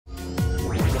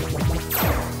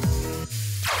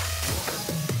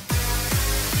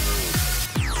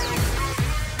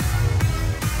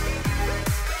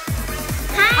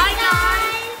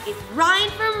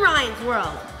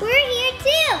world. We're here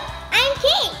too. I'm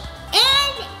Kate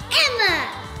and Emma.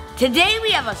 Today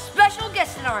we have a special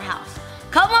guest in our house.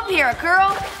 Come up here,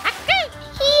 Aquro.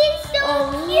 He's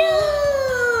so cute.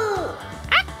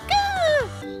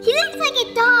 He looks like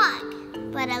a dog,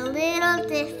 but a little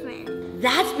different.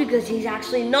 That's because he's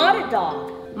actually not a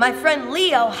dog. My friend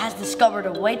Leo has discovered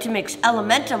a way to mix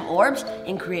elementum orbs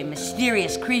and create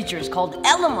mysterious creatures called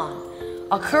Elemon.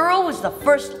 Aquro was the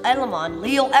first Elemon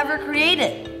Leo ever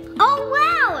created. Oh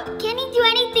wow! Can he do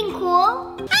anything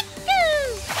cool?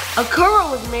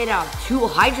 Aquro was made out of 2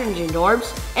 hydrogen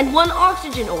orbs and 1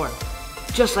 oxygen orb.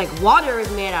 Just like water is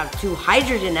made out of 2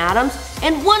 hydrogen atoms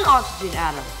and 1 oxygen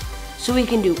atom. So he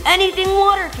can do anything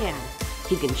water can.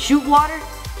 He can shoot water,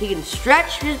 he can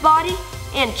stretch his body,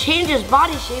 and change his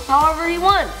body shape however he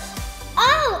wants.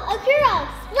 Oh, Aquro,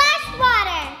 splash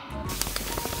water!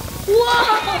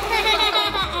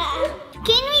 Whoa!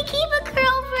 Can we keep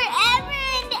Aquro forever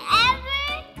and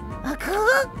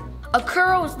ever?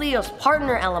 Aquro is Leo's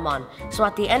partner Elemon, so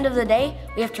at the end of the day,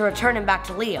 we have to return him back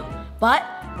to Leo. But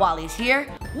while he's here,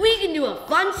 we can do a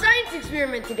fun science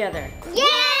experiment together.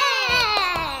 Yeah!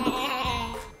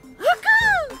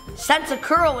 Since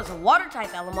Aquro is a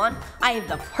water-type Elemon, I have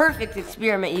the perfect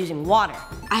experiment using water.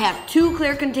 I have 2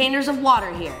 clear containers of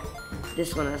water here.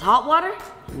 This one has hot water,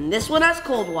 and this one has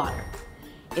cold water.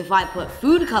 If I put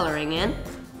food coloring in,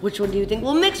 which one do you think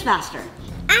will mix faster?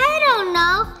 I don't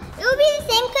know. It will be the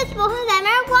same because both of them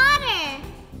are water.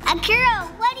 Aquro,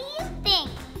 what do you think?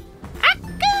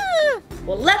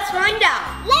 Well, let's find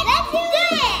out. Let's do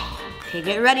it! Okay,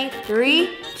 get ready.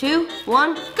 3, 2,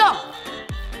 1, go!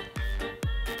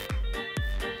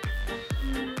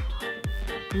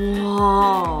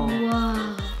 Whoa.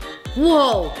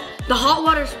 Whoa! The hot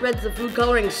water spreads the food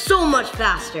coloring so much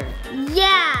faster.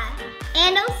 Yeah,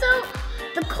 and also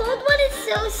the cold one is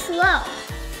so slow.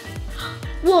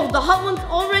 Whoa, the hot one's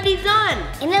already done.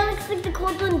 And it looks like the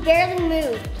cold one barely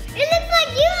moved. It looks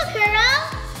like you, Aquro.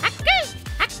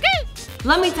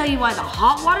 Let me tell you why the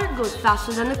hot water goes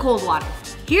faster than the cold water.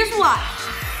 Here's why.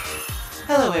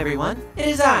 Hello everyone, it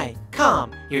is I,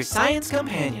 Com, your science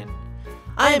companion.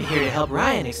 I am here to help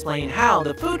Ryan explain how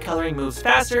the food coloring moves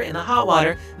faster in the hot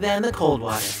water than the cold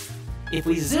water. If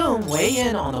we zoom way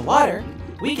in on the water,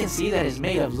 we can see that it's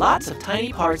made of lots of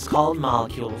tiny parts called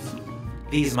molecules.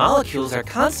 These molecules are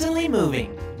constantly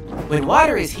moving. When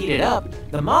water is heated up,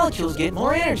 the molecules get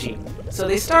more energy, so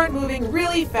they start moving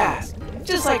really fast,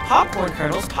 just like popcorn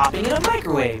kernels popping in a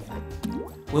microwave.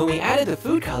 When we added the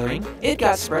food coloring, it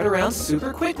got spread around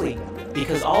super quickly,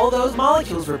 because all those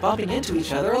molecules were bumping into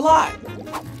each other a lot.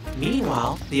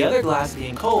 Meanwhile, the other glass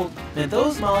being cold meant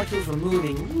those molecules were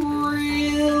moving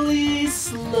really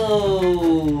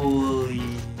slowly.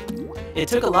 It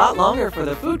took a lot longer for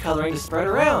the food coloring to spread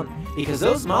around because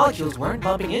those molecules weren't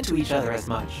bumping into each other as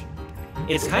much.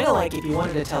 It's kind of like if you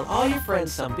wanted to tell all your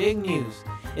friends some big news.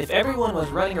 If everyone was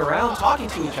running around talking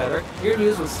to each other, your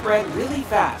news would spread really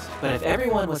fast. But if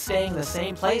everyone was staying in the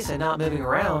same place and not moving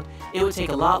around, it would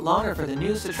take a lot longer for the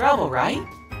news to travel, right?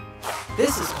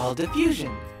 This is called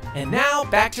diffusion. And now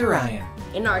back to Ryan.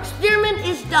 And our experiment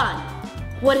is done.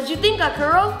 What did you think,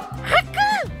 Aquro?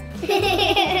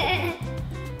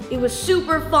 It was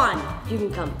super fun. You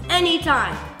can come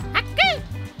anytime.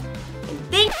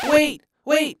 And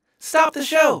Wait! Stop the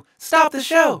show! Stop the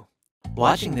show!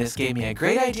 Watching this gave me a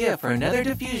great idea for another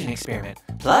diffusion experiment.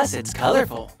 Plus, it's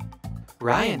colorful.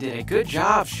 Ryan did a good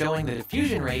job showing the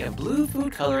diffusion rate of blue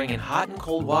food coloring in hot and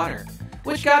cold water,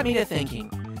 which got me to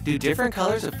thinking, do different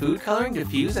colors of food coloring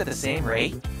diffuse at the same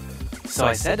rate? So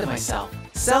I said to myself,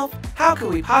 how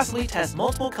could we possibly test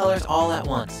multiple colors all at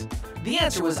once? The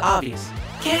answer was obvious,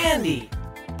 candy!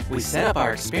 We set up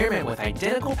our experiment with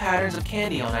identical patterns of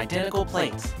candy on identical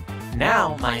plates.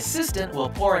 Now, my assistant will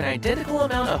pour an identical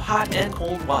amount of hot and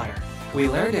cold water. We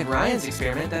learned in Ryan's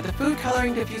experiment that the food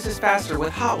coloring diffuses faster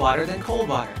with hot water than cold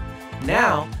water.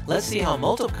 Now, let's see how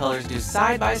multiple colors do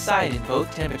side by side in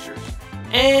both temperatures.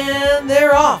 And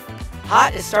they're off!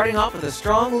 Hot is starting off with a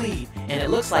strong lead, and it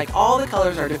looks like all the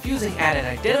colors are diffusing at an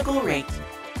identical rate.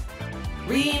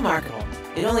 Remarkable!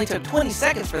 It only took 20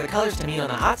 seconds for the colors to meet on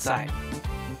the hot side.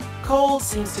 Cold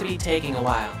seems to be taking a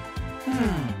while.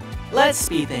 Let's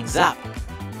speed things up.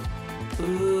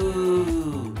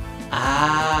 Ooh,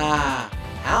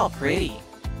 how pretty.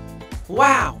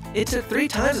 Wow, it took 3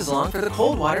 times as long for the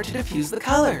cold water to diffuse the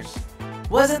colors.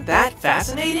 Wasn't that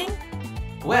fascinating?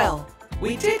 Well,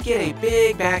 we did get a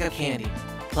big bag of candy.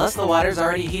 Plus the water's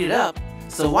already heated up,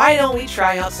 so why don't we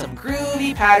try out some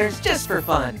groovy patterns just for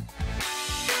fun?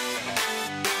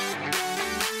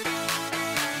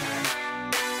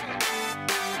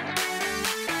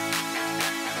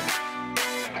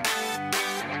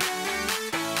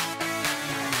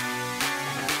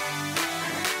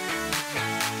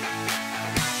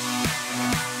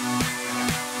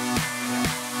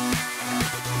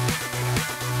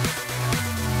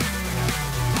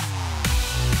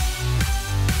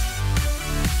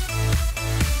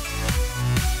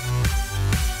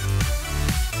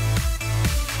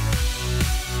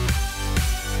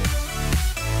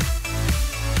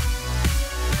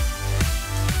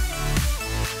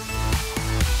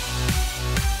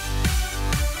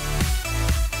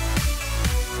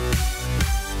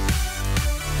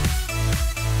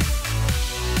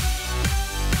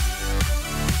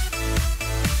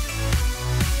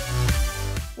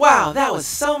 Wow, that was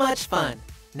so much fun.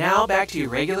 Now back to your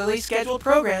regularly scheduled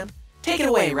program. Take it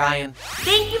away, Ryan.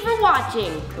 Thank you for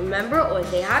watching. Remember, always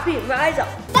stay happy and rise up.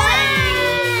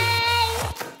 Bye!